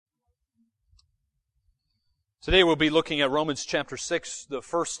Today we'll be looking at Romans chapter 6, the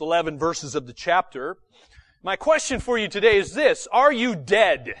first 11 verses of the chapter. My question for you today is this: are you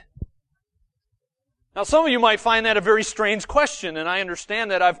dead? Now some of you might find that a very strange question, and I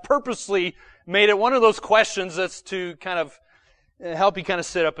understand that I've purposely made it one of those questions that's to kind of help you kind of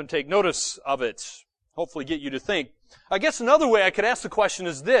sit up and take notice of it. Hopefully get you to think. I guess another way I could ask the question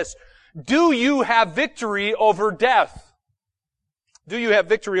is this: do you have victory over death? Do you have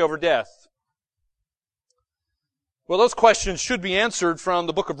victory over death? Well, those questions should be answered from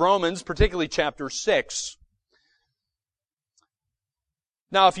the book of Romans, particularly chapter 6.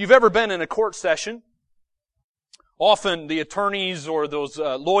 Now, if you've ever been in a court session, often the attorneys or those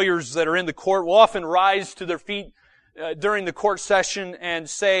lawyers that are in the court will often rise to their feet during the court session and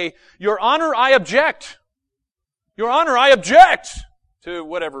say, "Your Honor, I object. Your Honor, I object," to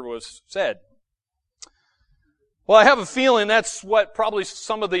whatever was said. Well, I have a feeling that's what probably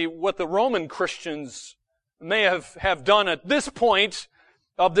what the Roman Christians may have done at this point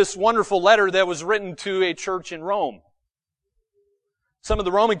of this wonderful letter that was written to a church in Rome. Some of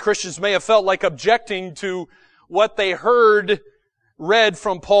the Roman Christians may have felt like objecting to what they heard read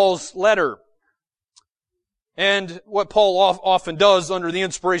from Paul's letter. And what Paul often does under the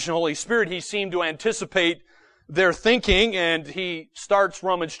inspiration of the Holy Spirit, he seemed to anticipate their thinking, and he starts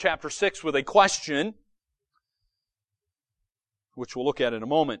Romans chapter 6 with a question, which we'll look at in a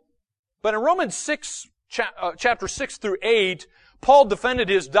moment. But in Romans 6, chapter 6 through 8, Paul defended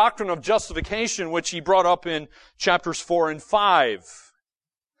his doctrine of justification, which he brought up in chapters 4 and 5.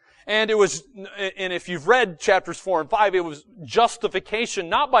 And if you've read chapters 4 and 5, it was justification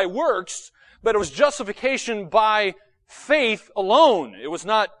not by works, but it was justification by faith alone. It was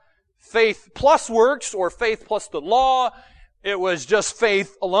not faith plus works or faith plus the law. It was just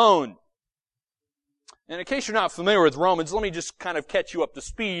faith alone. And in case you're not familiar with Romans, let me just kind of catch you up to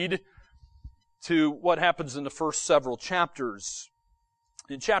speed to what happens in the first several chapters.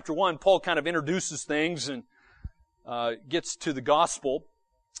 In chapter 1, Paul kind of introduces things and gets to the gospel.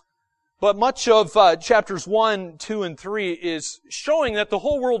 But much of chapters 1, 2, and 3 is showing that the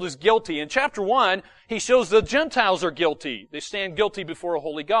whole world is guilty. In chapter 1, he shows the Gentiles are guilty. They stand guilty before a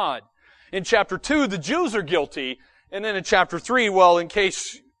holy God. In chapter 2, the Jews are guilty. And then in chapter 3, well, in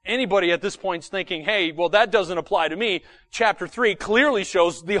case anybody at this point is thinking, hey, well, that doesn't apply to me, chapter 3 clearly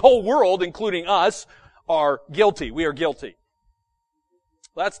shows the whole world, including us, are guilty. We are guilty.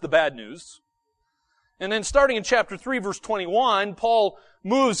 That's the bad news. And then starting in chapter 3, verse 21, Paul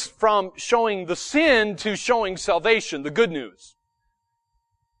moves from showing the sin to showing salvation, the good news.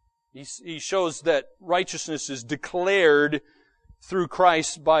 He shows that righteousness is declared through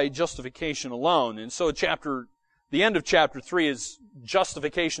Christ by justification alone. And so the end of chapter 3 is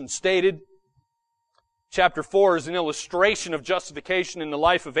justification stated. Chapter 4 is an illustration of justification in the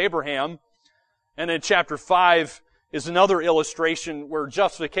life of Abraham. And then chapter 5 is another illustration where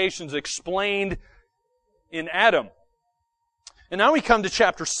justification is explained in Adam. And now we come to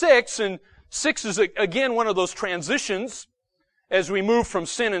chapter 6, and 6 is again one of those transitions as we move from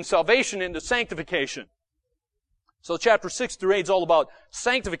sin and salvation into sanctification. So chapter 6 through 8 is all about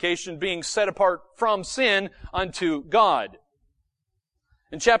sanctification, being set apart from sin unto God.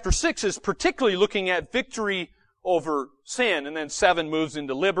 And chapter 6 is particularly looking at victory over sin, and then 7 moves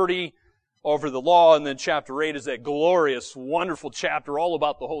into liberty over the law, and then chapter 8 is that glorious, wonderful chapter all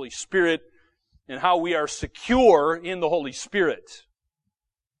about the Holy Spirit and how we are secure in the Holy Spirit.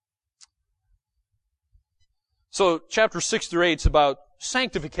 So chapter 6 through 8 is about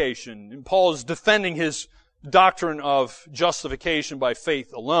sanctification, and Paul is defending his doctrine of justification by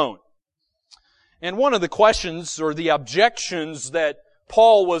faith alone. And one of the questions or the objections that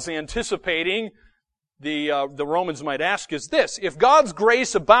Paul was anticipating the Romans might ask is this: if God's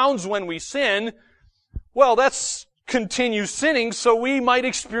grace abounds when we sin, well, that's continue sinning, so we might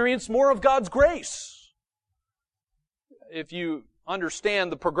experience more of God's grace. If you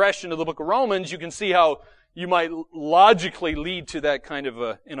understand the progression of the book of Romans, you can see how you might logically lead to that kind of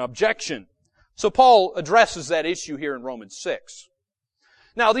an objection. So Paul addresses that issue here in Romans 6.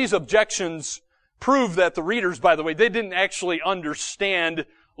 Now, these objections prove that the readers, by the way, they didn't actually understand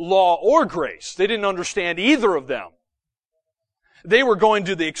law or grace. They didn't understand either of them. They were going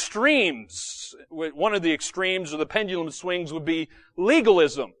to the extremes. One of the extremes, or the pendulum swings, would be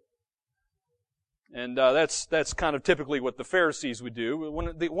legalism. And that's kind of typically what the Pharisees would do.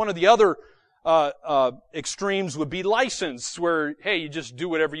 One of the other extremes would be license, where, hey, you just do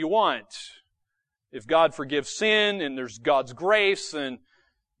whatever you want. If God forgives sin and there's God's grace, then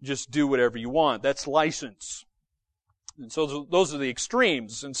just do whatever you want. That's license. And so those are the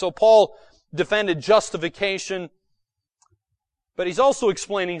extremes. And so Paul defended justification But he's also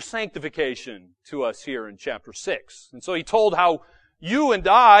explaining sanctification to us here in chapter 6. And so he told how you and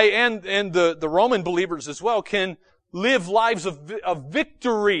I and the Roman believers as well can live lives of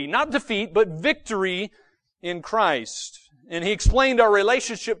victory, not defeat, but victory in Christ. And he explained our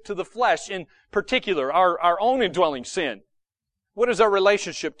relationship to the flesh, in particular, our own indwelling sin. What is our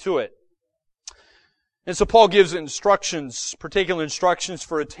relationship to it? And so Paul gives instructions, particular instructions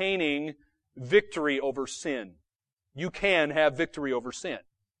for attaining victory over sin. You can have victory over sin.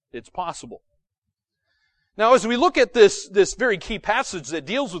 It's possible. Now, as we look at this very key passage that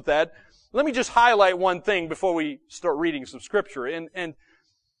deals with that, let me just highlight one thing before we start reading some scripture. And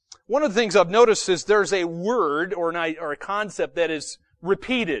one of the things I've noticed is there's a word or a concept that is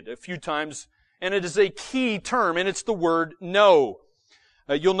repeated a few times, and it is a key term, and it's the word know.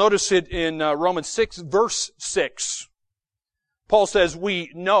 You'll notice it in Romans 6, verse 6. Paul says, we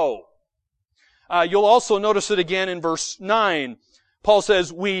know. You'll also notice it again in verse 9. Paul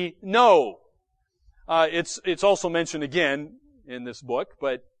says, we know. It's also mentioned again in this book,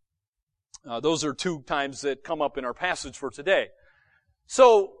 but those are two times that come up in our passage for today.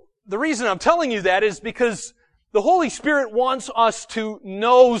 So, the reason I'm telling you that is because the Holy Spirit wants us to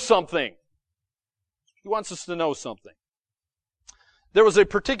know something. He wants us to know something. There was a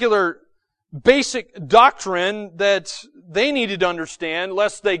particular basic doctrine that they needed to understand,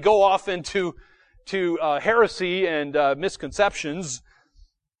 lest they go off into heresy and misconceptions,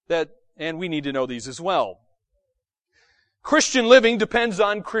 and we need to know these as well. Christian living depends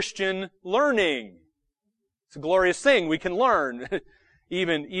on Christian learning. It's a glorious thing. We can learn.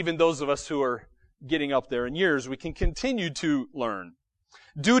 Even those of us who are getting up there in years, we can continue to learn.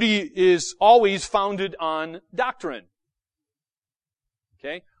 Duty is always founded on doctrine.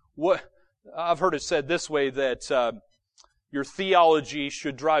 Okay? I've heard it said this way, that your theology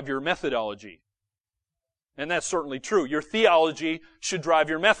should drive your methodology. And that's certainly true. Your theology should drive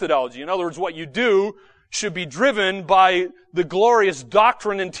your methodology. In other words, what you do should be driven by the glorious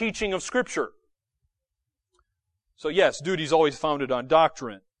doctrine and teaching of Scripture. So yes, duty is always founded on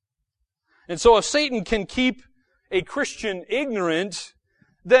doctrine. And so if Satan can keep a Christian ignorant,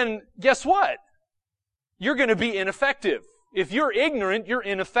 then guess what? You're going to be ineffective. If you're ignorant, you're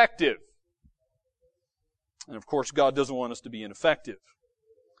ineffective. And of course, God doesn't want us to be ineffective.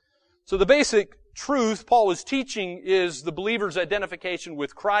 So the basic truth Paul is teaching is the believer's identification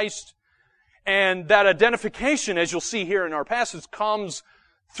with Christ. And that identification, as you'll see here in our passage, comes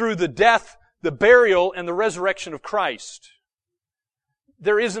through the death, the burial, and the resurrection of Christ.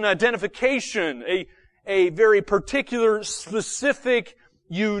 There is an identification, a very particular, specific,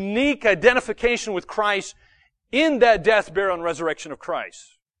 unique identification with Christ in that death, burial, and resurrection of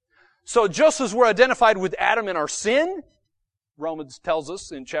Christ. So just as we're identified with Adam in our sin, Romans tells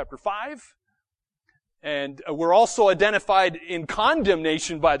us in chapter 5, and we're also identified in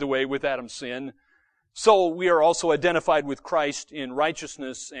condemnation, by the way, with Adam's sin, so we are also identified with Christ in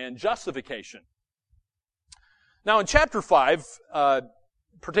righteousness and justification. Now in chapter 5,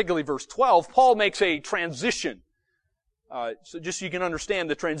 particularly verse 12, Paul makes a transition. So just so you can understand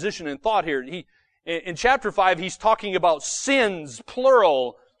the transition in thought here. In chapter 5, he's talking about sins,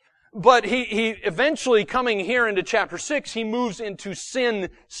 plural, but he eventually, coming here into chapter 6, he moves into sin,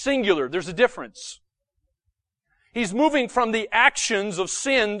 singular. There's a difference. He's moving from the actions of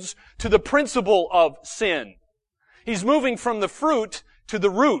sins to the principle of sin. He's moving from the fruit to the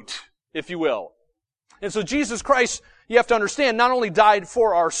root, if you will. And so Jesus Christ, you have to understand, not only died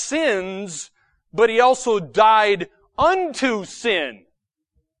for our sins, but He also died unto sin.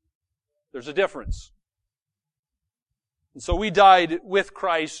 There's a difference. And so we died with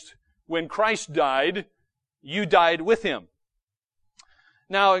Christ. When Christ died, you died with Him.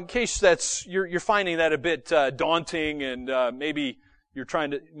 Now, in case you're finding that a bit daunting, and maybe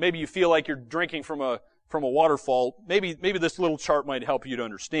you feel like you're drinking from a waterfall, maybe this little chart might help you to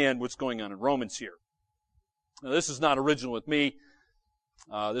understand what's going on in Romans here. Now, this is not original with me.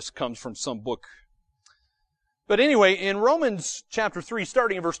 This comes from some book. But anyway, in Romans chapter 3,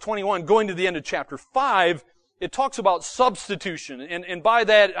 starting in verse 21, going to the end of chapter 5, it talks about substitution. And by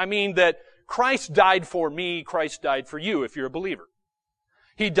that, I mean that Christ died for me, Christ died for you, if you're a believer.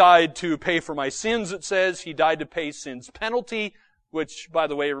 He died to pay for my sins, it says. He died to pay sin's penalty, which, by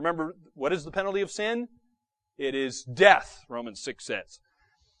the way, remember, what is the penalty of sin? It is death, Romans 6 says.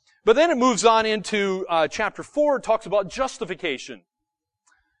 But then it moves on into chapter 4, it talks about justification,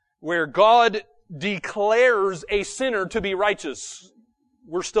 where God declares a sinner to be righteous.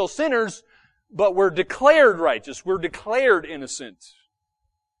 We're still sinners, but we're declared righteous. We're declared innocent.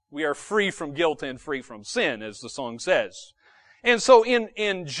 We are free from guilt and free from sin, as the song says. And so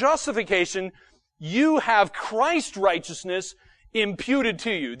in justification, you have Christ's righteousness imputed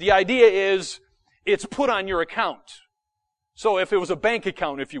to you. The idea is it's put on your account. So if it was a bank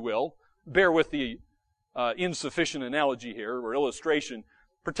account, if you will, bear with the insufficient analogy here or illustration.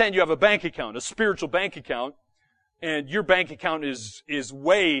 Pretend you have a bank account, a spiritual bank account, and your bank account is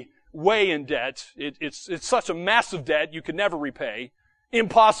way in debt. It's such a massive debt you could never repay.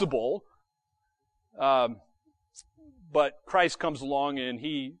 Impossible. But Christ comes along and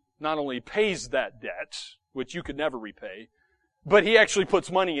He not only pays that debt, which you could never repay, but He actually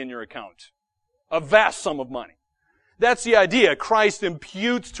puts money in your account. A vast sum of money. That's the idea. Christ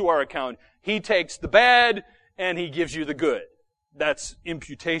imputes to our account. He takes the bad and He gives you the good. That's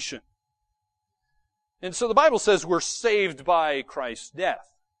imputation. And so the Bible says we're saved by Christ's death.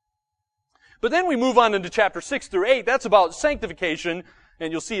 But then we move on into chapter 6 through 8. That's about sanctification,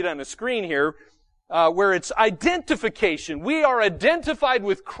 and you'll see it on the screen here, where it's identification. We are identified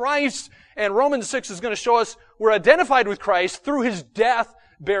with Christ, and Romans 6 is going to show us we're identified with Christ through His death,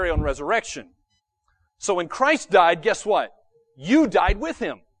 burial, and resurrection. So when Christ died, guess what? You died with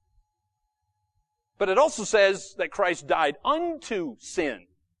Him. But it also says that Christ died unto sin.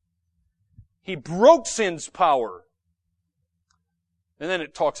 He broke sin's power. And then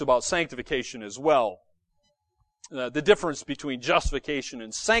it talks about sanctification as well. The difference between justification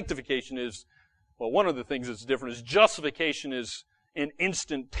and sanctification is, well, one of the things that's different is justification is an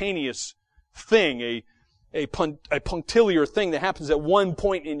instantaneous thing, a punctiliar thing that happens at one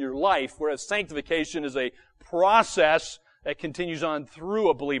point in your life, whereas sanctification is a process that continues on through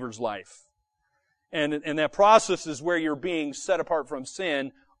a believer's life. And that process is where you're being set apart from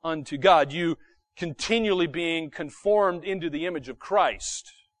sin unto God. You continually being conformed into the image of Christ.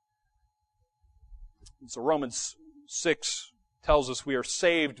 And so Romans 6 tells us we are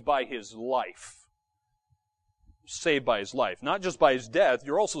saved by His life. Saved by His life. Not just by His death,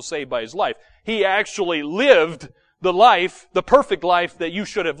 you're also saved by His life. He actually lived the life, the perfect life that you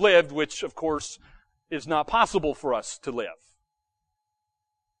should have lived, which of course is not possible for us to live.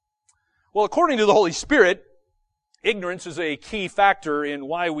 Well, according to the Holy Spirit, ignorance is a key factor in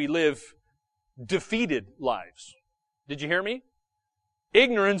why we live defeated lives. Did you hear me?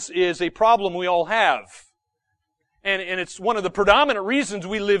 Ignorance is a problem we all have. And it's one of the predominant reasons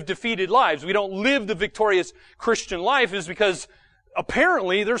we live defeated lives. We don't live the victorious Christian life is because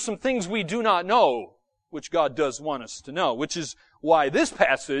apparently there's some things we do not know, which God does want us to know, which is why this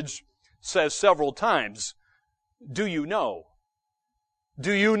passage says several times, do you know?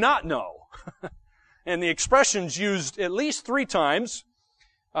 Do you not know? And the expression's used at least 3 times.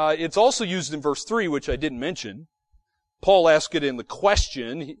 It's also used in verse 3, which I didn't mention. Paul asked it in the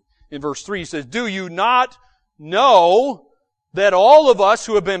question. In verse 3, he says, do you not know that all of us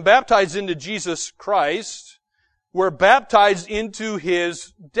who have been baptized into Jesus Christ were baptized into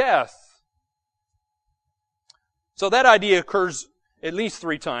His death? So that idea occurs at least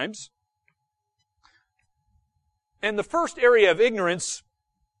 3 times. And the first area of ignorance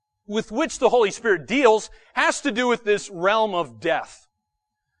with which the Holy Spirit deals has to do with this realm of death.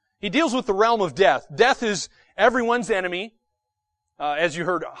 He deals with the realm of death. Death is everyone's enemy. As you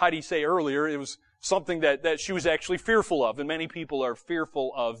heard Heidi say earlier, it was something that she was actually fearful of, and many people are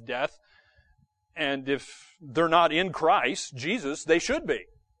fearful of death. And if they're not in Christ, Jesus, they should be.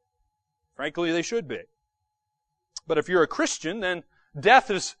 Frankly, they should be. But if you're a Christian, then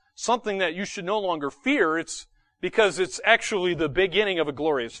death is something that you should no longer fear. It's because it's actually the beginning of a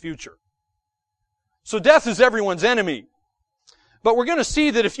glorious future. So death is everyone's enemy. But we're going to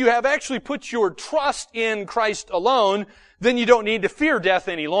see that if you have actually put your trust in Christ alone, then you don't need to fear death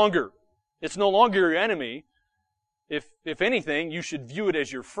any longer. It's no longer your enemy. If anything, you should view it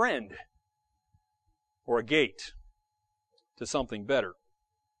as your friend or a gate to something better.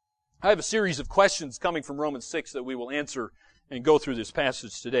 I have a series of questions coming from Romans 6 that we will answer and go through this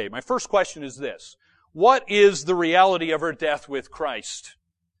passage today. My first question is this. What is the reality of our death with Christ?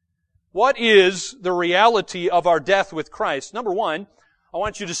 What is the reality of our death with Christ? Number 1, I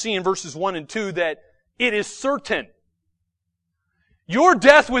want you to see in verses 1 and 2 that it is certain. Your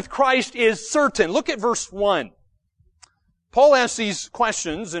death with Christ is certain. Look at verse 1. Paul asks these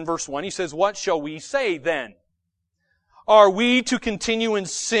questions in verse 1. He says, what shall we say then? Are we to continue in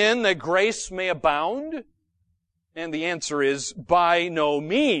sin that grace may abound? And the answer is, by no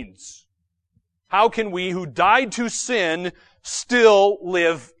means. How can we who died to sin still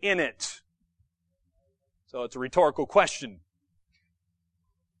live in it? So it's a rhetorical question.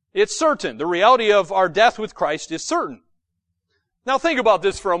 It's certain. The reality of our death with Christ is certain. Now think about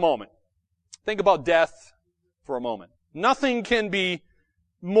this for a moment. Think about death for a moment. Nothing can be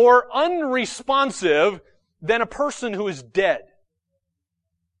more unresponsive than a person who is dead.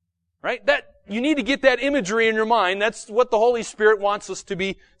 Right? you need to get that imagery in your mind. That's what the Holy Spirit wants us to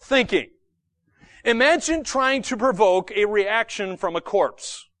be thinking. Imagine trying to provoke a reaction from a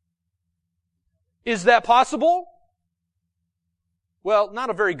corpse. Is that possible? Well, not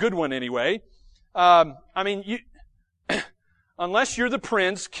a very good one anyway. Unless you're the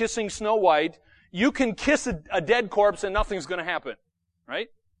prince kissing Snow White, you can kiss a dead corpse and nothing's going to happen, right?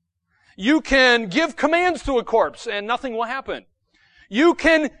 You can give commands to a corpse and nothing will happen. You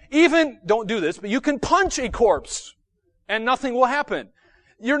can even, don't do this, but you can punch a corpse and nothing will happen.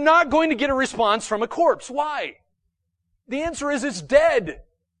 You're not going to get a response from a corpse. Why? The answer is it's dead.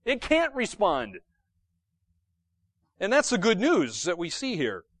 It can't respond. And that's the good news that we see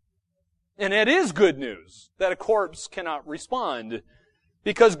here. And it is good news that a corpse cannot respond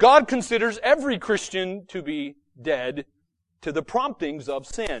because God considers every Christian to be dead to the promptings of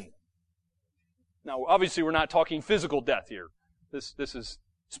sin. Now, obviously, we're not talking physical death here. This is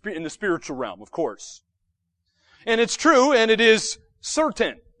in the spiritual realm, of course. And it's true, and it is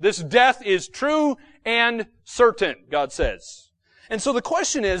certain. This death is true and certain, God says. And so the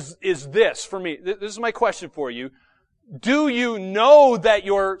question is this for me. This is my question for you. Do you know that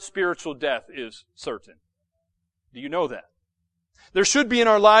your spiritual death is certain? Do you know that? There should be in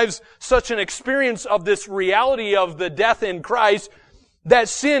our lives such an experience of this reality of the death in Christ that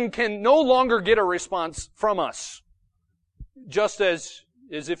sin can no longer get a response from us. Just as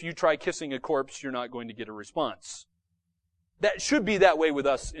if you try kissing a corpse, you're not going to get a response. That should be that way with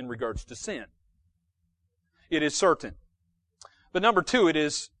us in regards to sin. It is certain. But number two, it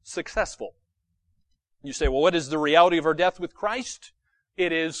is successful. You say, well, what is the reality of our death with Christ?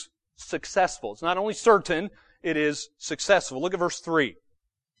 It is successful. It's not only certain, it is successful. Look at verse 3.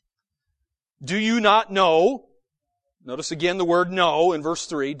 Do you not know, notice again the word know in verse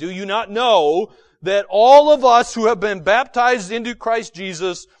 3, do you not know that all of us who have been baptized into Christ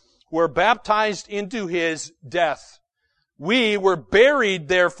Jesus were baptized into His death? We were buried,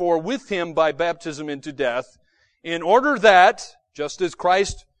 therefore, with Him by baptism into death, in order that, just as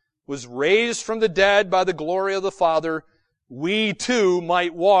Christ was raised from the dead by the glory of the Father, we too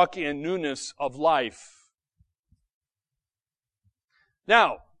might walk in newness of life.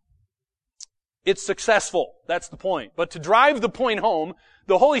 Now, it's successful. That's the point. But to drive the point home,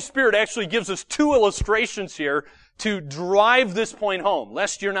 the Holy Spirit actually gives us two illustrations here to drive this point home.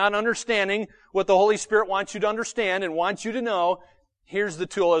 Lest you're not understanding what the Holy Spirit wants you to understand and wants you to know, here's the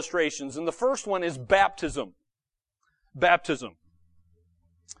two illustrations. And the first one is baptism. Baptism.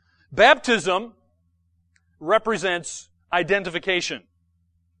 Baptism represents identification.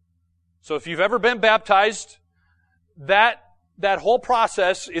 So if you've ever been baptized, that whole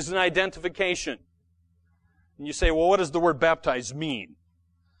process is an identification. And you say, well, what does the word baptize mean?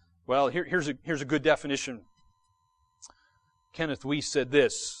 Well, here's a good definition. Kenneth Weiss said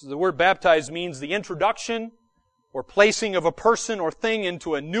this. The word baptize means the introduction or placing of a person or thing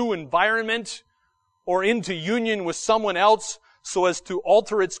into a new environment or into union with someone else so as to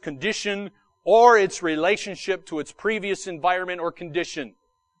alter its condition or its relationship to its previous environment or condition.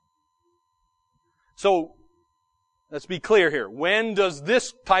 So, let's be clear here. When does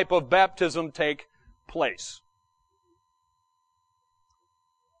this type of baptism take place?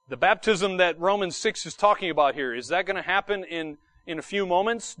 The baptism that Romans 6 is talking about here, is that going to happen in a few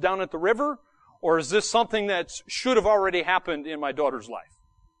moments down at the river? Or is this something that should have already happened in my daughter's life?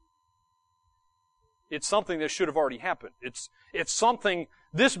 It's something that should have already happened. It's something,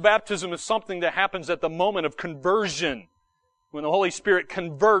 this baptism is something that happens at the moment of conversion, when the Holy Spirit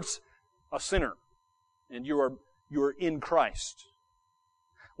converts a sinner, and you are in Christ.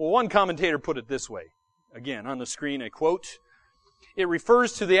 Well, one commentator put it this way. Again, on the screen, a quote. It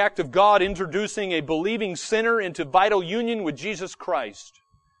refers to the act of God introducing a believing sinner into vital union with Jesus Christ,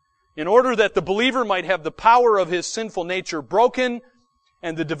 in order that the believer might have the power of his sinful nature broken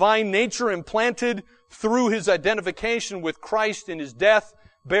and the divine nature implanted through his identification with Christ in His death,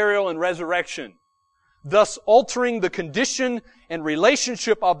 burial, and resurrection, thus altering the condition and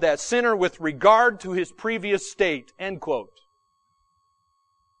relationship of that sinner with regard to his previous state. End quote.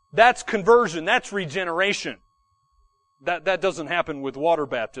 That's conversion. That's regeneration. That doesn't happen with water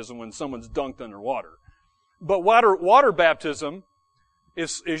baptism when someone's dunked underwater. But water baptism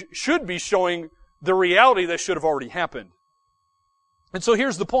should be showing the reality that should have already happened. And so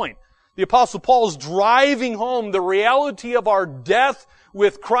here's the point. The Apostle Paul is driving home the reality of our death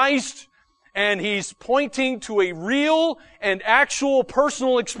with Christ, and he's pointing to a real and actual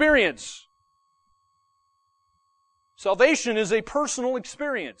personal experience. Salvation is a personal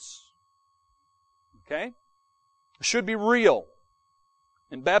experience. Okay? It should be real.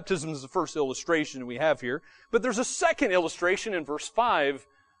 And baptism is the first illustration we have here. But there's a second illustration in verse 5,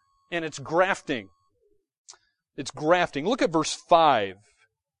 And it's grafting. It's grafting. Look at verse 5. It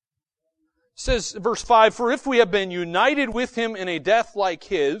says, verse 5, "For if we have been united with him in a death like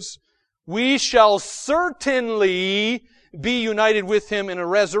his, we shall certainly be united with him in a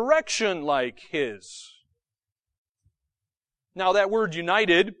resurrection like his." Now that word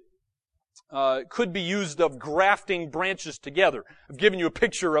united could be used of grafting branches together. I've given you a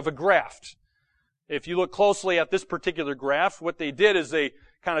picture of a graft. If you look closely at this particular graft, what they did is they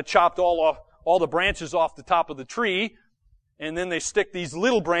kind of chopped all the branches off the top of the tree, and then they stick these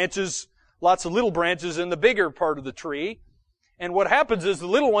little branches, lots of little branches in the bigger part of the tree. And what happens is the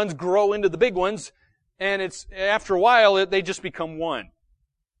little ones grow into the big ones, and it's after a while they just become one.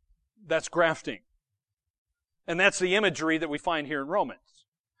 That's grafting. And that's the imagery that we find here in Romans.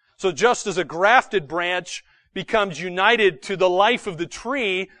 So just as a grafted branch becomes united to the life of the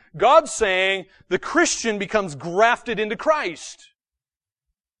tree, God's saying the Christian becomes grafted into Christ.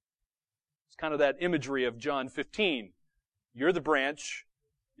 It's kind of that imagery of John 15. You're the branch,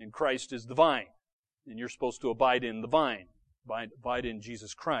 and Christ is the vine. And you're supposed to abide in the vine. Abide in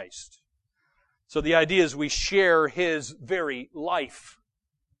Jesus Christ. So the idea is we share His very life.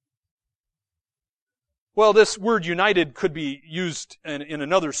 Well, this word united could be used in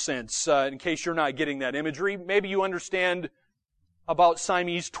another sense, in case you're not getting that imagery. Maybe you understand about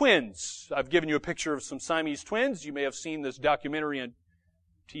Siamese twins. I've given you a picture of some Siamese twins. You may have seen this documentary on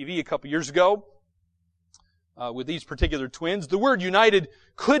TV a couple years ago with these particular twins. The word united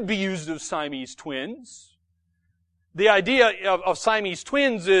could be used of Siamese twins. The idea of Siamese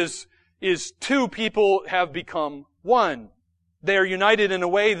twins is two people have become one. They are united in a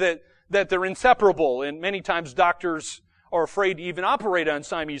way that they're inseparable, and many times doctors are afraid to even operate on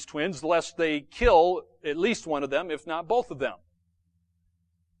Siamese twins lest they kill at least one of them, if not both of them.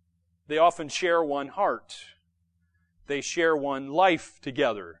 They often share one heart. They share one life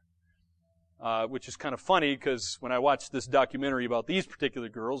together, which is kind of funny because when I watched this documentary about these particular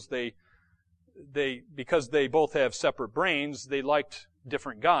girls, because they both have separate brains, they liked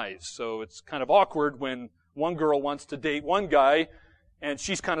different guys. So it's kind of awkward when one girl wants to date one guy and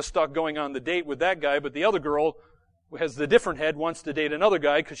she's kind of stuck going on the date with that guy, but the other girl who has the different head wants to date another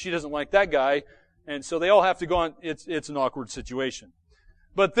guy because she doesn't like that guy. And so they all have to go on. It's an awkward situation.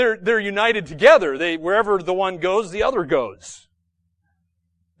 But they're united together. Wherever the one goes, the other goes.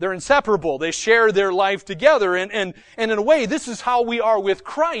 They're inseparable. They share their life together. And in a way, this is how we are with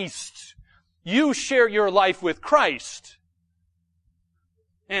Christ. You share your life with Christ.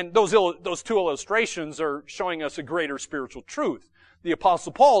 And those two illustrations are showing us a greater spiritual truth. The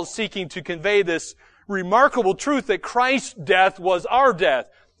Apostle Paul is seeking to convey this remarkable truth that Christ's death was our death.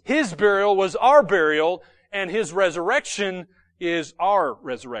 His burial was our burial, and His resurrection is our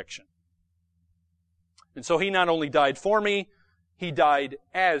resurrection. And so He not only died for me, He died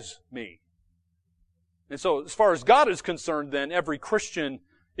as me. And so as far as God is concerned, then, every Christian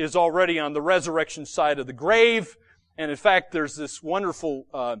is already on the resurrection side of the grave. And in fact, there's this wonderful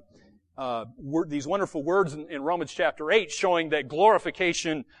these wonderful words in Romans chapter 8 showing that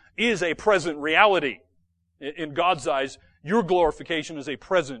glorification is a present reality. In God's eyes, your glorification is a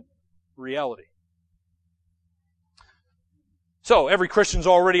present reality. So, every Christian's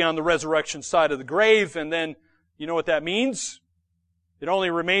already on the resurrection side of the grave, and then, you know what that means? It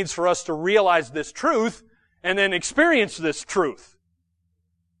only remains for us to realize this truth and then experience this truth.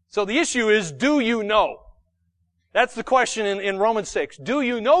 So the issue is, do you know? That's the question in Romans 6. Do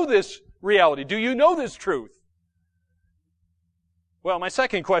you know this reality? Do you know this truth? Well, my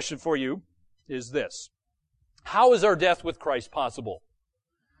second question for you is this. How is our death with Christ possible?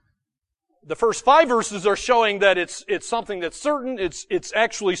 The first 5 verses are showing that it's something that's certain, it's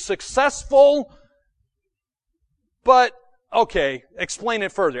actually successful. But, okay, explain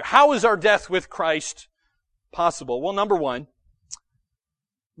it further. How is our death with Christ possible? Well, number 1,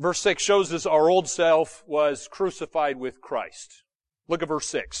 verse 6 shows us our old self was crucified with Christ. Look at verse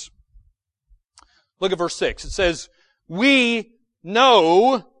 6. Look at verse 6. It says, "We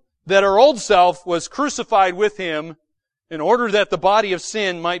know that our old self was crucified with Him in order that the body of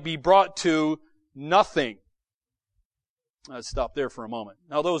sin might be brought to nothing." Let's stop there for a moment.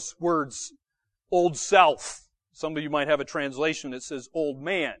 Now those words, old self, some of you might have a translation that says old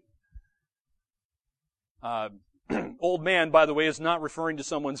man. Old man, by the way, is not referring to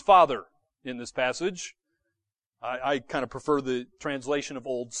someone's father in this passage. I kind of prefer the translation of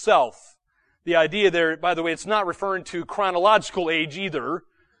old self. The idea there, by the way, it's not referring to chronological age either.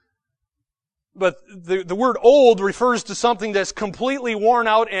 But the word old refers to something that's completely worn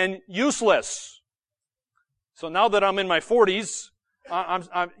out and useless. So now that I'm in my 40s,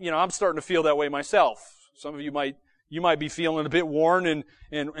 I'm starting to feel that way myself. Some of you might You might be feeling a bit worn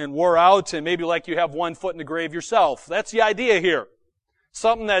and wore out, and maybe like you have one foot in the grave yourself. That's the idea here.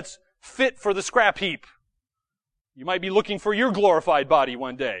 Something that's fit for the scrap heap. You might be looking for your glorified body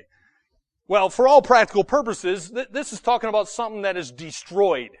one day. Well, for all practical purposes, this is talking about something that is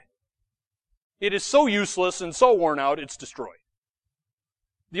destroyed. It is so useless and so worn out, it's destroyed.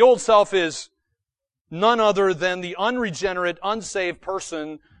 The old self is none other than the unregenerate, unsaved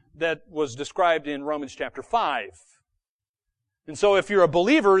person that was described in Romans chapter 5. And so if you're a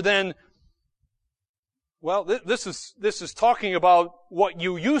believer, then, well, this is talking about what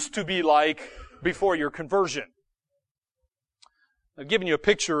you used to be like before your conversion. I've given you a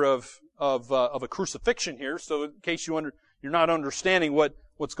picture of a crucifixion here, so in case you're not understanding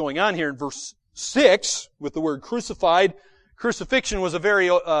what's going on here in verse 6 with the word crucified. Crucifixion was a very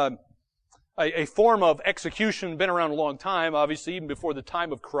a form of execution, been around a long time, obviously, even before the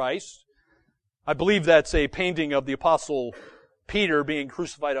time of Christ. I believe that's a painting of the Apostle Peter being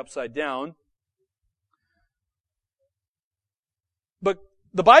crucified upside down. But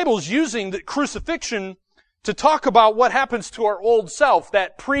the Bible's using the crucifixion to talk about what happens to our old self,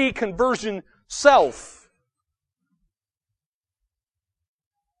 that pre-conversion self.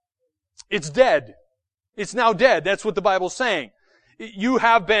 It's dead. It's now dead. That's what the Bible's saying. You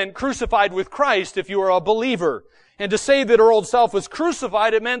have been crucified with Christ if you are a believer. And to say that our old self was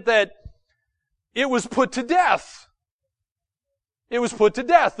crucified, it meant that it was put to death. It was put to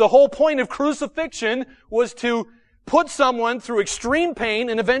death. The whole point of crucifixion was to put someone through extreme pain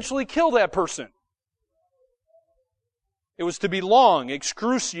and eventually kill that person. It was to be long,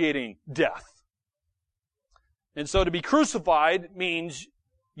 excruciating death. And so to be crucified means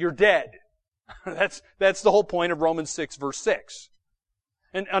you're dead. That's the whole point of Romans 6, verse 6.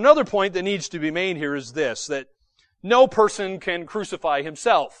 And another point that needs to be made here is this, that no person can crucify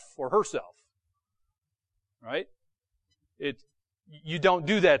himself or herself. Right? You don't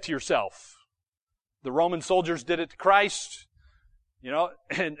do that to yourself. The Roman soldiers did it to Christ,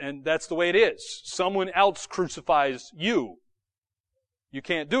 and that's the way it is. Someone else crucifies you. You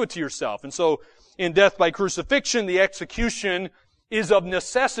can't do it to yourself. And so, in death by crucifixion, the execution is of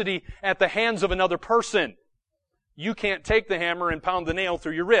necessity at the hands of another person. You can't take the hammer and pound the nail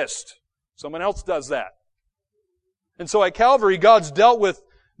through your wrist. Someone else does that. And so at Calvary, God's dealt with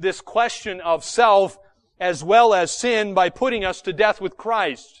this question of self as well as sin by putting us to death with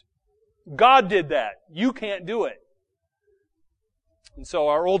Christ. God did that. You can't do it. And so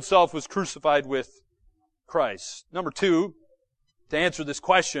our old self was crucified with Christ. Number 2, to answer this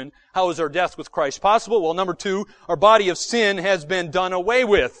question, how is our death with Christ possible? Well, number 2, our body of sin has been done away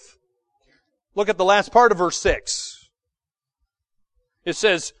with. Look at the last part of verse 6. It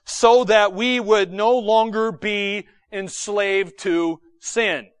says, so that we would no longer be enslaved to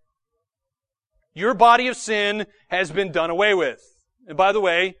sin. Your body of sin has been done away with. And by the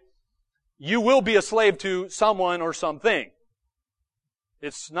way, you will be a slave to someone or something.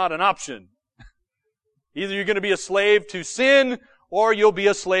 It's not an option. Either you're going to be a slave to sin or you'll be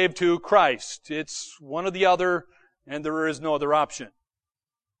a slave to Christ. It's one or the other, and there is no other option.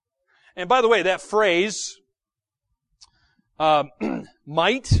 And by the way, that phrase,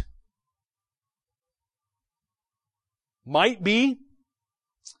 might be,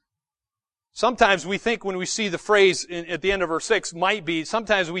 sometimes we think when we see the phrase at the end of verse 6, might be,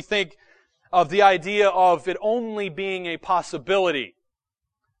 sometimes we think of the idea of it only being a possibility.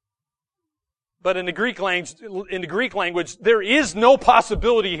 But in the Greek language, there is no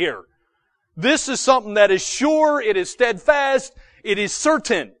possibility here. This is something that is sure, it is steadfast, it is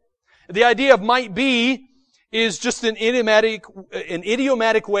certain. The idea of might be is just an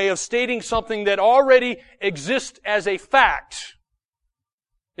idiomatic way of stating something that already exists as a fact.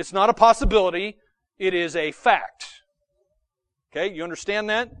 It's not a possibility, it is a fact. Okay, you understand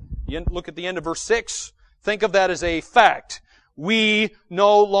that? You look at the end of verse 6. Think of that as a fact. We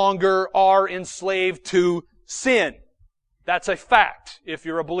no longer are enslaved to sin. That's a fact if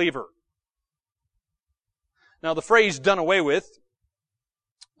you're a believer. Now the phrase done away with,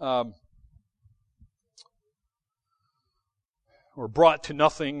 or brought to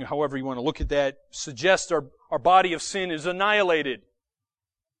nothing, however you want to look at that, suggests our body of sin is annihilated.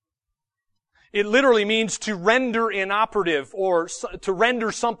 It literally means to render inoperative or to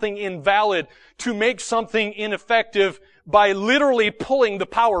render something invalid, to make something ineffective by literally pulling the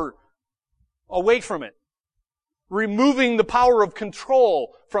power away from it. Removing the power of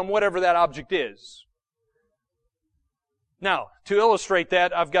control from whatever that object is. Now, to illustrate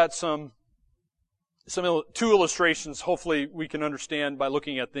that, I've got two illustrations hopefully we can understand by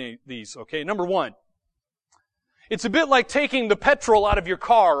looking at these. Okay, number 1. It's a bit like taking the petrol out of your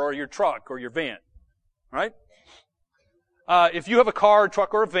car or your truck or your van. Right? if you have a car, a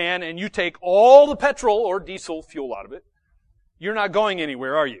truck, or a van, and you take all the petrol or diesel fuel out of it, you're not going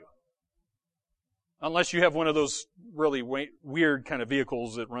anywhere, are you? Unless you have one of those really weird kind of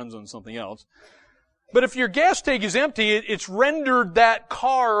vehicles that runs on something else. But if your gas tank is empty, it's rendered that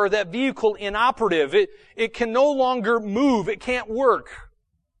car or that vehicle inoperative. It can no longer move. It can't work.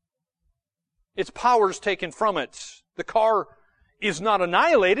 Its power's taken from it. The car is not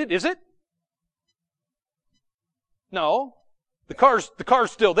annihilated, is it? No. The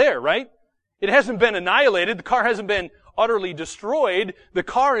car's still there, right? It hasn't been annihilated. The car hasn't been utterly destroyed. The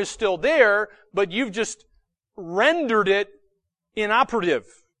car is still there, but you've just rendered it inoperative.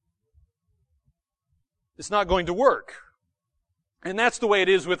 It's not going to work. And that's the way it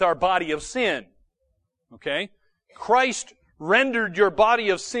is with our body of sin. Okay? Christ rendered your body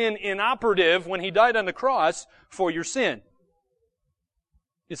of sin inoperative when He died on the cross for your sin.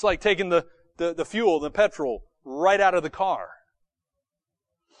 It's like taking the fuel, the petrol, right out of the car.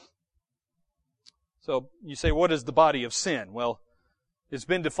 So you say, what is the body of sin? Well, it's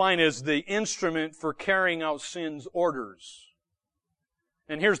been defined as the instrument for carrying out sin's orders.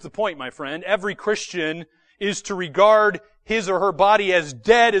 And here's the point, my friend. Every Christian is to regard his or her body as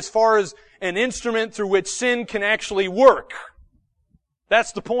dead as far as an instrument through which sin can actually work.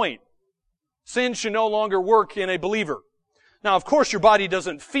 That's the point. Sin should no longer work in a believer. Now, of course, your body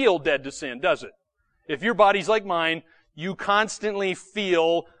doesn't feel dead to sin, does it? If your body's like mine, you constantly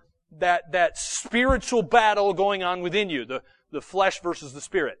feel that spiritual battle going on within you, the flesh versus the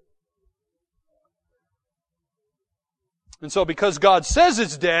spirit. And so because God says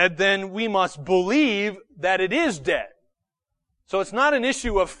it's dead, then we must believe that it is dead. So it's not an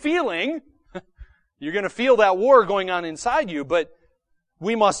issue of feeling. You're going to feel that war going on inside you, but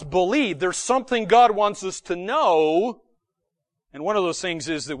we must believe. There's something God wants us to know, and one of those things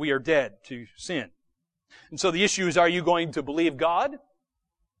is that we are dead to sin. And so the issue is, are you going to believe God?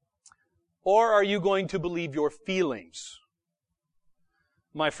 Or are you going to believe your feelings?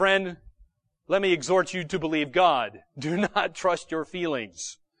 My friend, let me exhort you to believe God. Do not trust your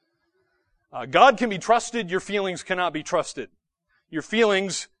feelings. God can be trusted. Your feelings cannot be trusted. Your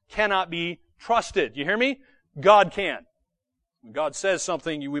feelings cannot be trusted. You hear me? God can. When God says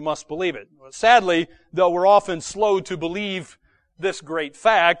something, we must believe it. Sadly, though, we're often slow to believe this great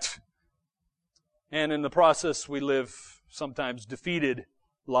fact, and in the process we live sometimes defeated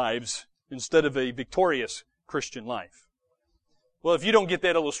lives instead of a victorious Christian life. Well, if you don't get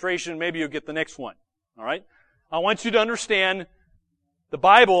that illustration, maybe you'll get the next one. All right? I want you to understand the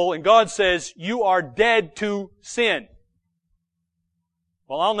Bible, and God says you are dead to sin.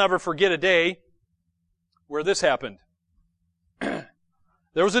 Well, I'll never forget a day where this happened.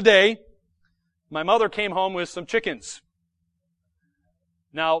 There was a day my mother came home with some chickens.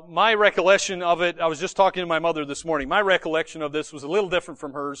 Now, my recollection of it, I was just talking to my mother this morning. My recollection of this was a little different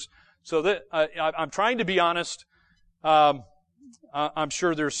from hers. So that I'm trying to be honest. I'm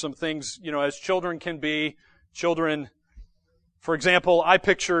sure there's some things, as children can be. Children, for example, I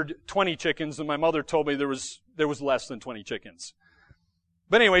pictured 20 chickens, and my mother told me there was less than 20 chickens.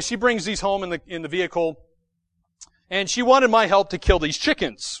 But anyway, she brings these home in the vehicle, and she wanted my help to kill these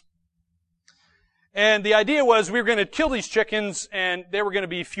chickens. And the idea was we were going to kill these chickens, and they were going to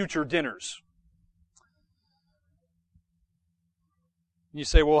be future dinners. You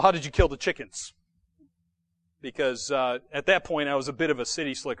say, well, how did you kill the chickens? Because at that point I was a bit of a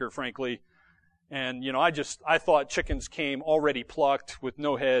city slicker, frankly. And, I thought chickens came already plucked with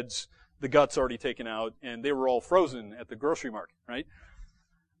no heads, the guts already taken out, and they were all frozen at the grocery market, right?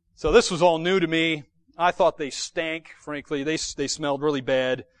 So this was all new to me. I thought they stank, frankly. They smelled really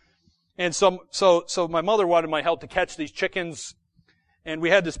bad. And so my mother wanted my help to catch these chickens. And we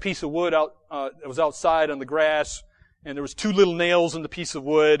had this piece of wood out, that was outside on the grass. And there was 2 little nails in the piece of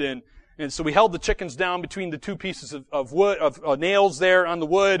wood, and so we held the chickens down between the 2 pieces of wood, of nails there on the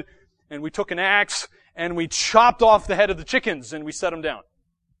wood, and we took an axe, and we chopped off the head of the chickens, and we set them down.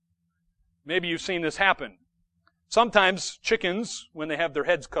 Maybe you've seen this happen. Sometimes chickens, when they have their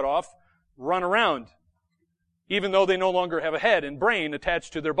heads cut off, run around, even though they no longer have a head and brain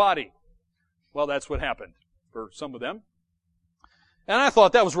attached to their body. Well, that's what happened for some of them. And I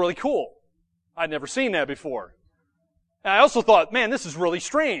thought that was really cool. I'd never seen that before. And I also thought, man, this is really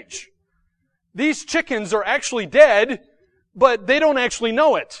strange. These chickens are actually dead, but they don't actually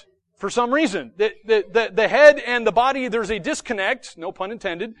know it for some reason. The head and the body, there's a disconnect, no pun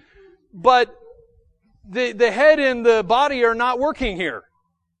intended, but the head and the body are not working here.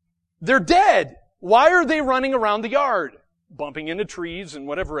 They're dead. Why are they running around the yard, bumping into trees and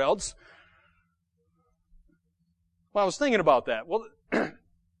whatever else? Well, I was thinking about that. Well,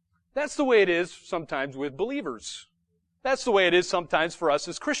 that's the way it is sometimes with believers. That's the way it is sometimes for us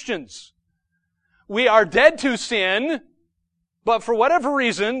as Christians. We are dead to sin, but for whatever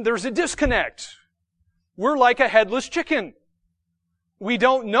reason, there's a disconnect. We're like a headless chicken. We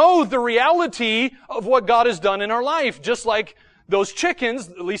don't know the reality of what God has done in our life. Just like those chickens,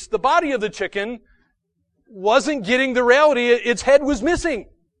 at least the body of the chicken, wasn't getting the reality. Its head was missing.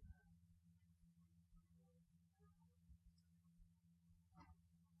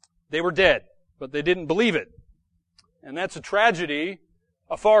 They were dead, but they didn't believe it. And that's a tragedy,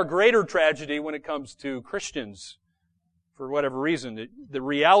 a far greater tragedy when it comes to Christians. For whatever reason, the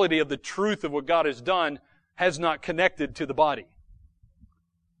reality of the truth of what God has done has not connected to the body.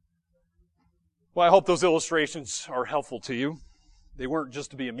 Well, I hope those illustrations are helpful to you. They weren't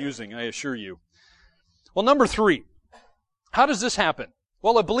just to be amusing, I assure you. Well, number 3. How does this happen?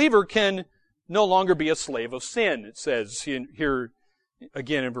 Well, a believer can no longer be a slave of sin. It says here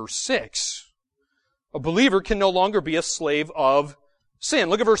again in verse 6. A believer can no longer be a slave of sin.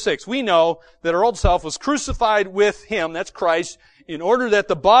 Look at verse 6. We know that our old self was crucified with Him, that's Christ, in order that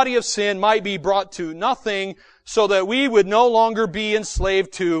the body of sin might be brought to nothing, so that we would no longer be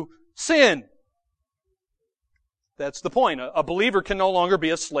enslaved to sin. That's the point. A believer can no longer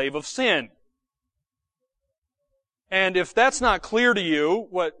be a slave of sin. And if that's not clear to you,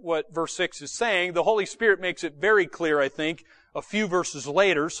 what verse 6 is saying, the Holy Spirit makes it very clear, I think, a few verses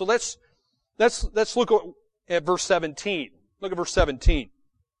later. So let's look at verse 17. Look at verse 17.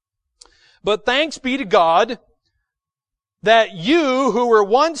 But thanks be to God that you who were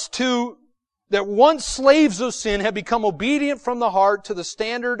once slaves of sin have become obedient from the heart to the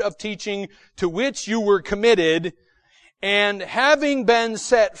standard of teaching to which you were committed, and having been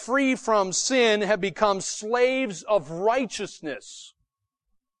set free from sin have become slaves of righteousness.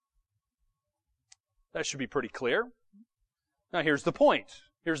 That should be pretty clear. Now here's the point.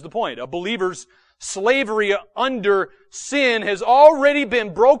 Here's the point. A believer's slavery under sin has already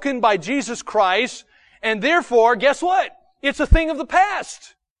been broken by Jesus Christ, and therefore, guess what? It's a thing of the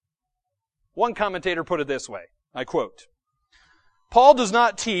past. One commentator put it this way, I quote, Paul does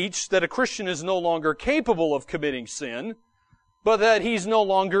not teach that a Christian is no longer capable of committing sin, but that he's no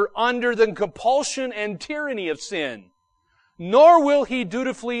longer under the compulsion and tyranny of sin, nor will he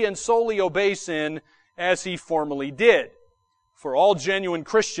dutifully and solely obey sin as he formerly did. For all genuine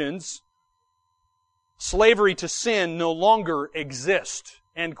Christians, slavery to sin no longer exists.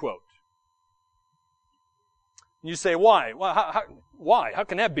 End quote. You say, why? Well, why? How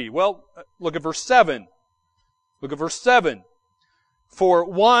can that be? Well, look at verse 7. Look at verse 7. For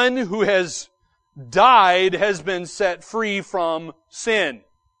one who has died has been set free from sin.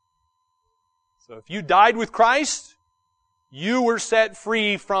 So if you died with Christ, you were set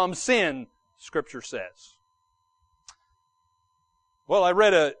free from sin, Scripture says. Well, I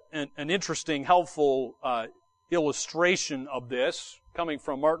read an interesting, helpful illustration of this coming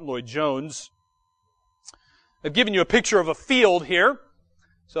from Martin Lloyd-Jones. I've given you a picture of a field here.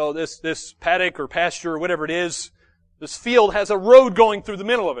 So this paddock or pasture or whatever it is, this field has a road going through the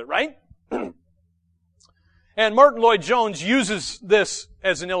middle of it, right? And Martin Lloyd-Jones uses this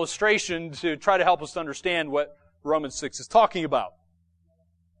as an illustration to try to help us understand what Romans 6 is talking about.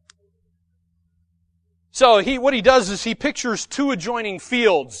 So what he does is he pictures two adjoining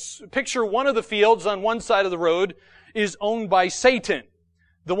fields. Picture one of the fields on one side of the road is owned by Satan.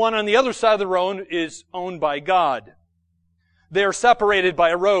 The one on the other side of the road is owned by God. They are separated by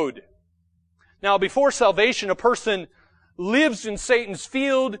a road. Now, before salvation, a person lives in Satan's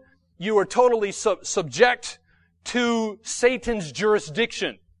field. You are totally subject to Satan's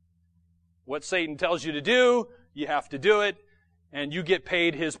jurisdiction. What Satan tells you to do, you have to do it, and you get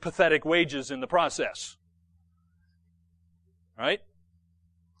paid his pathetic wages in the process. Right?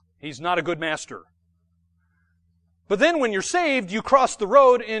 He's not a good master. But then when you're saved, you cross the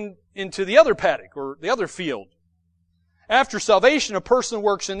road into the other paddock or the other field. After salvation, a person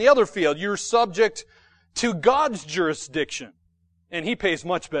works in the other field. You're subject to God's jurisdiction. And He pays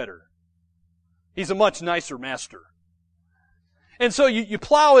much better. He's a much nicer master. And so you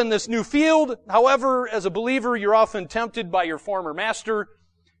plow in this new field. However, as a believer, you're often tempted by your former master.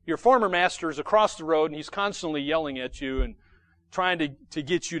 Your former master is across the road and he's constantly yelling at you and trying to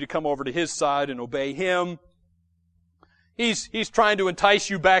get you to come over to his side and obey him. He's trying to entice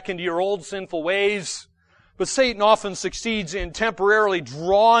you back into your old sinful ways. But Satan often succeeds in temporarily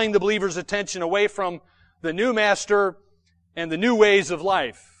drawing the believer's attention away from the new master and the new ways of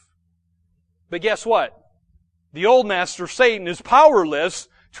life. But guess what? The old master, Satan, is powerless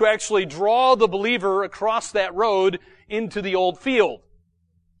to actually draw the believer across that road into the old field.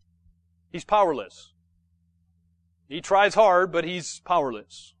 He's powerless. He tries hard, but he's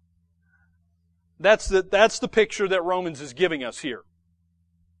powerless. That's the picture that Romans is giving us here.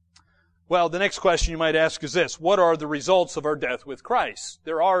 Well, the next question you might ask is this: what are the results of our death with Christ?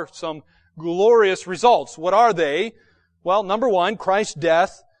 There are some glorious results. What are they? Well, number one, Christ's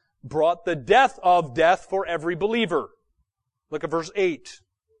death brought the death of death for every believer. Look at verse 8.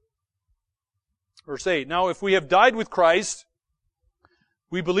 Verse 8. Now, if we have died with Christ,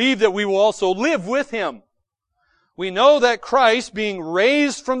 we believe that we will also live with Him. We know that Christ, being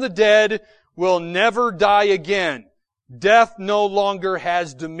raised from the dead, will never die again. Death no longer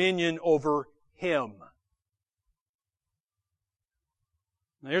has dominion over Him.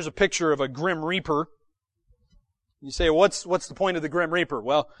 Now, here's a picture of a grim reaper. You say, what's the point of the grim reaper?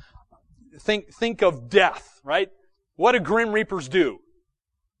 Well, think of death, right? What do grim reapers do?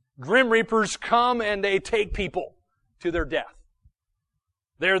 Grim reapers come and they take people to their death.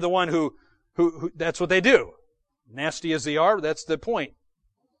 They're the one who that's what they do. Nasty as they are, that's the point.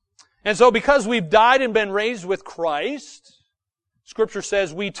 And so because we've died and been raised with Christ, Scripture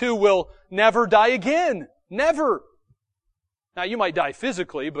says we too will never die again. Never. Now you might die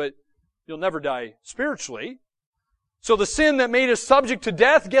physically, but you'll never die spiritually. So the sin that made us subject to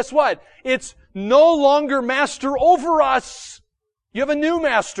death, guess what? It's no longer master over us. You have a new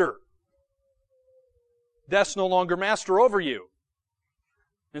master. Death's no longer master over you.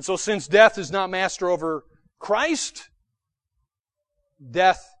 And so since death is not master over Christ,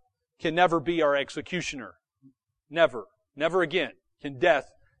 death can never be our executioner. Never. Never again can death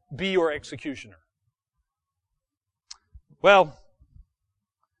be your executioner. Well,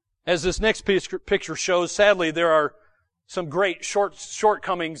 as this next picture shows, sadly there are some great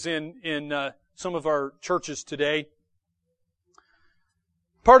shortcomings in some of our churches today.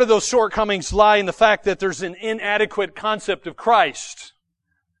 Part of those shortcomings lie in the fact that there's an inadequate concept of Christ.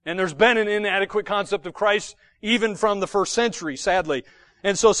 And there's been an inadequate concept of Christ even from the first century, sadly.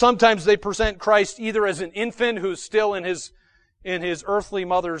 And so sometimes they present Christ either as an infant who's still in his earthly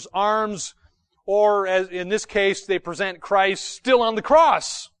mother's arms, or as in this case, they present Christ still on the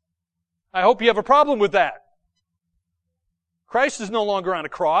cross. I hope you have a problem with that. Christ is no longer on a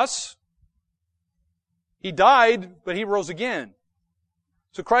cross. He died, but He rose again.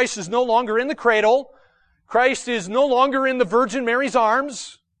 So Christ is no longer in the cradle. Christ is no longer in the Virgin Mary's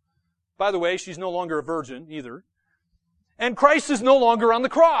arms. By the way, she's no longer a virgin either. And Christ is no longer on the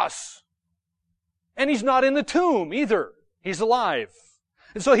cross. And He's not in the tomb either. He's alive.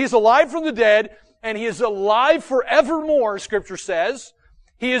 And so He's alive from the dead, and He is alive forevermore, Scripture says.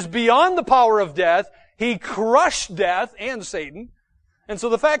 He is beyond the power of death. He crushed death and Satan. And so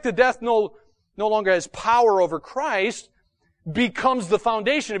the fact that death no longer has power over Christ becomes the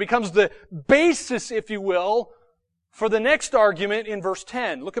foundation. It becomes the basis, if you will, for the next argument in verse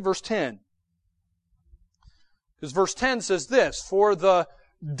 10. Look at verse 10. Because verse 10 says this: for the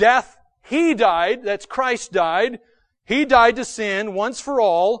death He died, that's Christ died, He died to sin once for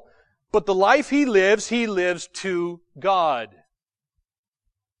all, but the life He lives to God.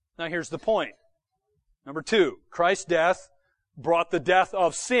 Now here's the point. Number 2, Christ's death brought the death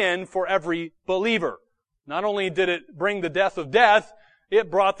of sin for every believer. Not only did it bring the death of death,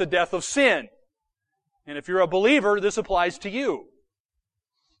 it brought the death of sin. And if you're a believer, this applies to you.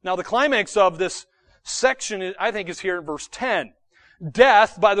 Now the climax of this section, I think, is here in verse 10.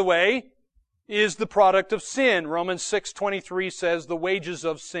 Death, by the way, is the product of sin. Romans 6:23 says the wages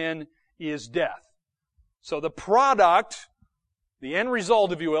of sin is death. So the product, the end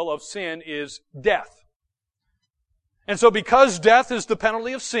result, if you will, of sin is death. And so because death is the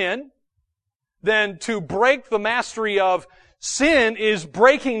penalty of sin, then to break the mastery of sin is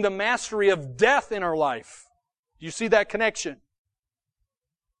breaking the mastery of death in our life. Do you see that connection?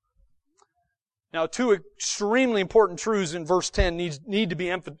 Now, 2 extremely important truths in verse 10 need to be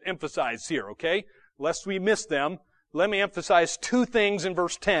emphasized here, okay? Lest we miss them, let me emphasize 2 things in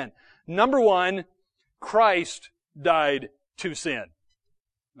verse 10. Number 1, Christ died to sin.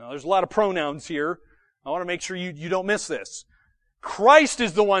 Now, there's a lot of pronouns here. I want to make sure you don't miss this. Christ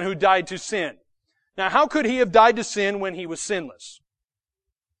is the one who died to sin. Now, how could He have died to sin when He was sinless?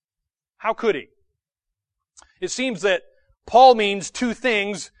 How could He? It seems that Paul means 2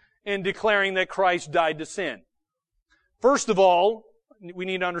 things in declaring that Christ died to sin. First of all, we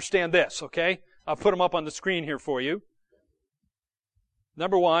need to understand this, okay? I'll put them up on the screen here for you.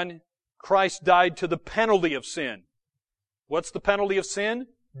 Number 1, Christ died to the penalty of sin. What's the penalty of sin?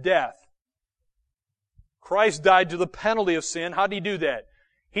 Death. Christ died to the penalty of sin. How did He do that?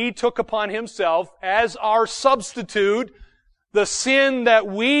 He took upon Himself as our substitute the sin that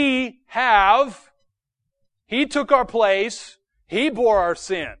we have. He took our place. He bore our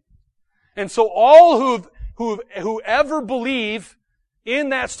sin. And so all who ever believe in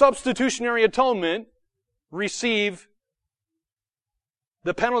that substitutionary atonement, receive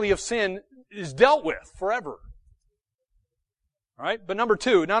the penalty of sin is dealt with forever. All right? But number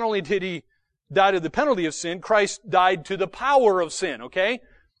two, not only did He die to the penalty of sin, Christ died to the power of sin, okay?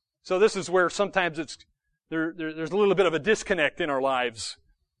 So this is where sometimes there's a little bit of a disconnect in our lives.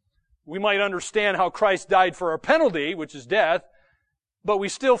 We might understand how Christ died for our penalty, which is death, but we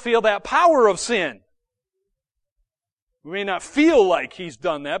still feel that power of sin. We may not feel like He's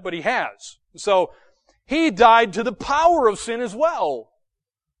done that, but He has. So, He died to the power of sin as well.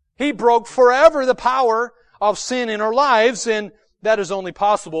 He broke forever the power of sin in our lives, and that is only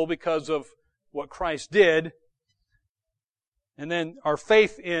possible because of what Christ did. And then our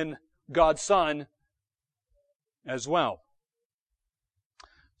faith in God's Son as well.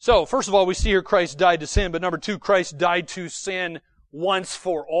 So, first of all, we see here Christ died to sin, but number two, Christ died to sin once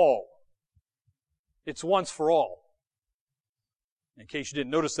for all. It's once for all. In case you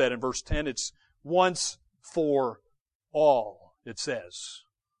didn't notice that in verse 10, it's once for all, it says.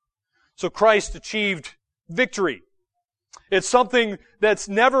 So Christ achieved victory. It's something that's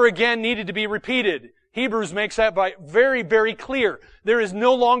never again needed to be repeated. Hebrews makes that very, very clear. There is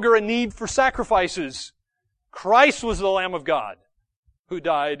no longer a need for sacrifices. Christ was the Lamb of God who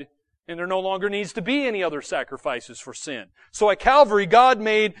died, and there no longer needs to be any other sacrifices for sin. So at Calvary, God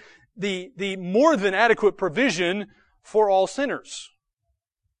made the more than adequate provision for all sinners.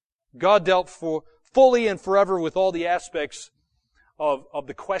 God dealt fully and forever with all the aspects of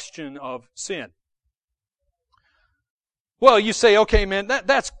the question of sin. Well, you say, okay, man,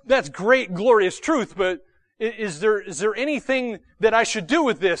 that's great, glorious truth, but is there anything that I should do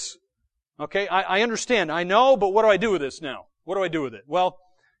with this? Okay, I understand, I know, but what do I do with this now? What do I do with it? Well,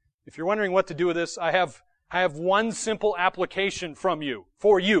 if you're wondering what to do with this, I have one simple application for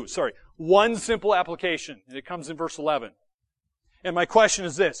you. One simple application. And it comes in verse 11. And my question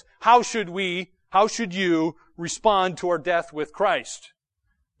is this: how should you respond to our death with Christ?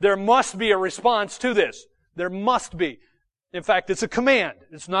 There must be a response to this. There must be. In fact, it's a command.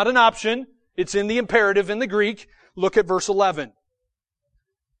 It's not an option. It's in the imperative in the Greek. Look at verse 11.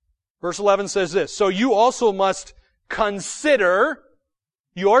 Verse 11 says this: so you also must consider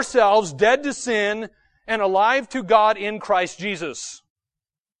yourselves dead to sin and alive to God in Christ Jesus.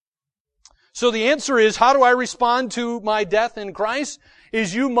 So the answer is, how do I respond to my death in Christ?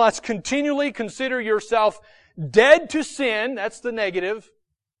 Is you must continually consider yourself dead to sin. That's the negative.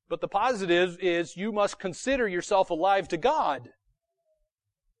 But the positive is you must consider yourself alive to God.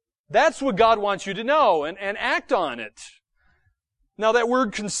 That's what God wants you to know and act on it. Now that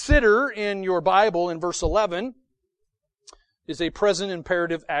word consider in your Bible in verse 11 is a present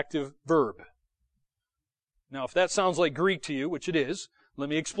imperative active verb. Now if that sounds like Greek to you, which it is, let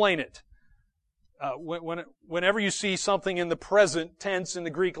me explain it. Whenever you see something in the present tense in the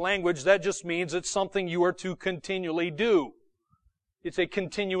Greek language, that just means it's something you are to continually do. It's a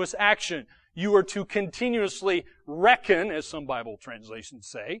continuous action. You are to continuously reckon, as some Bible translations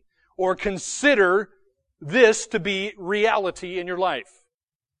say, or consider this to be reality in your life.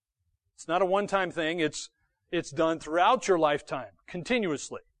 It's not a one-time thing. It's done throughout your lifetime,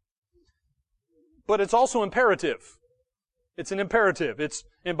 continuously. But it's also imperative. It's an imperative.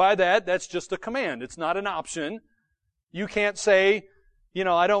 And by that's just a command. It's not an option. You can't say,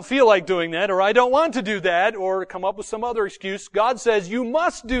 I don't feel like doing that, or I don't want to do that, or come up with some other excuse. God says, you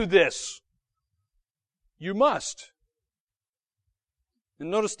must do this. You must. And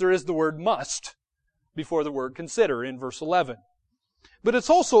notice there is the word must before the word consider in verse 11. But it's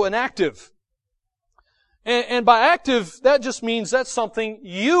also an active. And by active, that just means that's something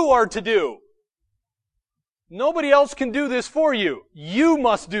you are to do. Nobody else can do this for you. You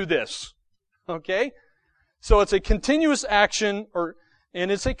must do this. Okay? So it's a continuous action, and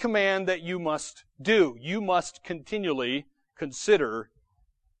it's a command that you must do. You must continually consider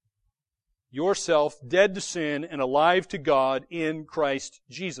yourself dead to sin and alive to God in Christ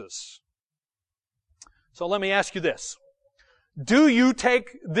Jesus. So let me ask you this. Do you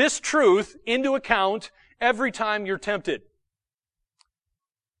take this truth into account every time you're tempted?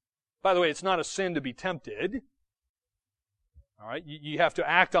 By the way, it's not a sin to be tempted. All right, you have to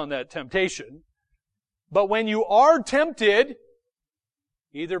act on that temptation. But when you are tempted,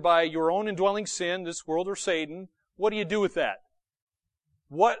 either by your own indwelling sin, this world, or Satan, what do you do with that?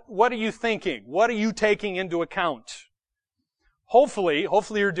 What are you thinking? What are you taking into account? Hopefully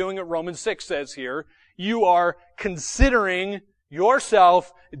you're doing what Romans 6 says here. You are considering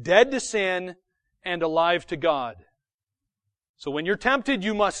yourself dead to sin and alive to God. So when you're tempted,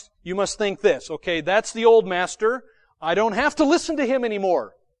 you must think this. Okay, that's the old master. I don't have to listen to him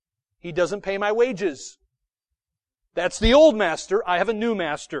anymore. He doesn't pay my wages. That's the old master. I have a new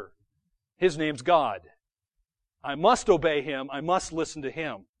master. His name's God. I must obey Him. I must listen to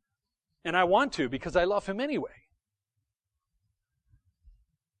Him. And I want to because I love Him anyway.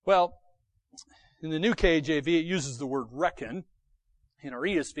 Well, in the New KJV, it uses the word reckon. In our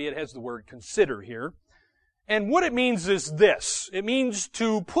ESV, it has the word consider here. And what it means is this. It means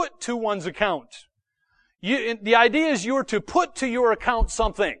to put to one's account. The idea is you're to put to your account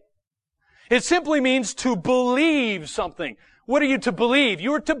something. It simply means to believe something. What are you to believe?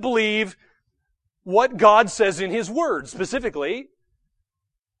 You are to believe what God says in His Word. Specifically,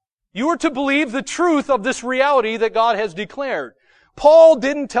 you are to believe the truth of this reality that God has declared. Paul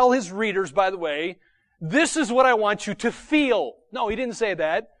didn't tell his readers, by the way, this is what I want you to feel. No, he didn't say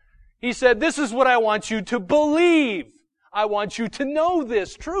that. He said, this is what I want you to believe. I want you to know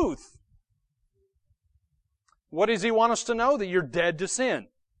this truth. What does he want us to know? That you're dead to sin.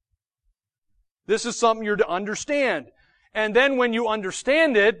 This is something you're to understand. And then when you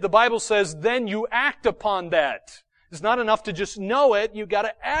understand it, the Bible says, then you act upon that. It's not enough to just know it, you've got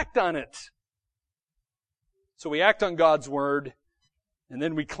to act on it. So we act on God's Word, and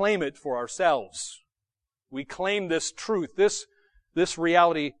then we claim it for ourselves. We claim this truth, this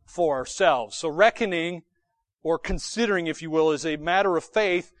reality for ourselves. So reckoning, or considering, if you will, is a matter of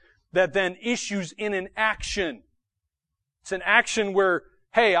faith that then issues in an action. It's an action where,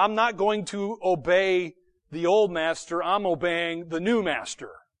 hey, I'm not going to obey the old master, I'm obeying the new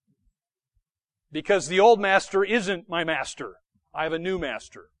master. Because the old master isn't my master. I have a new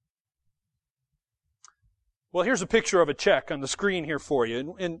master. Well, here's a picture of a check on the screen here for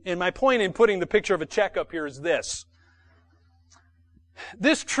you. And my point in putting the picture of a check up here is this.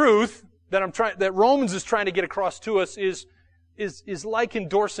 This truth that Romans is trying to get across to us is like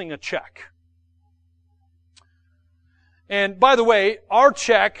endorsing a check. And by the way, our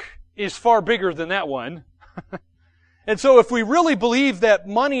check is far bigger than that one. And so if we really believe that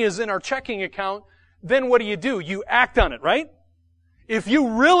money is in our checking account, then what do? You act on it, right? If you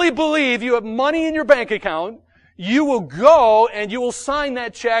really believe you have money in your bank account, you will go and you will sign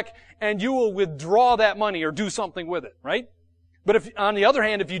that check and you will withdraw that money or do something with it, right? But if, on the other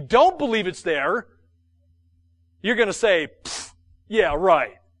hand, if you don't believe it's there, you're going to say, yeah,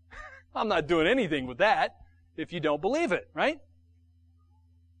 right. I'm not doing anything with that if you don't believe it, right?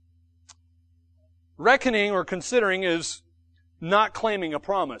 Reckoning or considering is not claiming a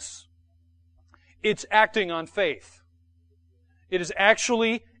promise. It's acting on faith. It is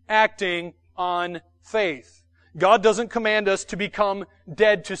actually acting on faith. God doesn't command us to become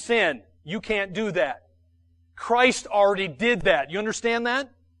dead to sin. You can't do that. Christ already did that. You understand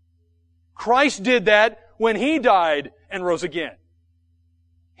that? Christ did that when He died and rose again.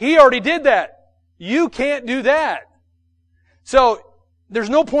 He already did that. You can't do that. So, there's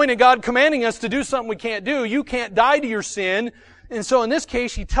no point in God commanding us to do something we can't do. You can't die to your sin. And so in this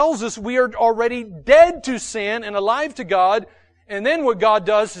case, He tells us we are already dead to sin and alive to God. And then what God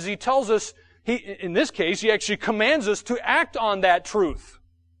does is He tells us, in this case, He actually commands us to act on that truth.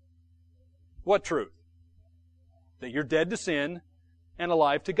 What truth? That you're dead to sin and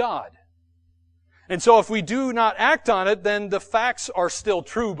alive to God. And so if we do not act on it, then the facts are still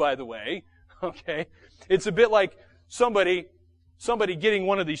true, by the way. Okay? It's a bit like somebody getting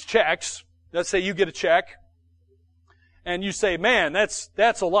one of these checks. Let's say you get a check. And you say, man, that's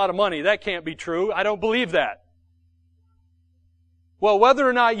a lot of money. That can't be true. I don't believe that. Well, whether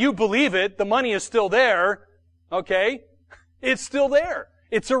or not you believe it, the money is still there. Okay? It's still there.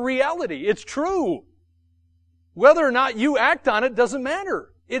 It's a reality. It's true. Whether or not you act on it doesn't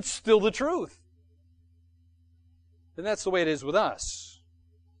matter. It's still the truth. And that's the way it is with us.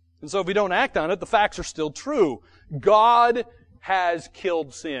 And so if we don't act on it, the facts are still true. God has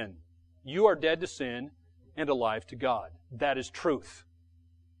killed sin. You are dead to sin and alive to God. That is truth.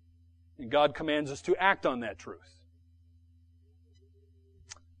 And God commands us to act on that truth.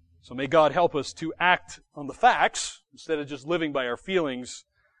 So may God help us to act on the facts instead of just living by our feelings.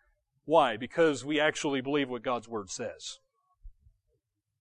 Why? Because we actually believe what God's Word says.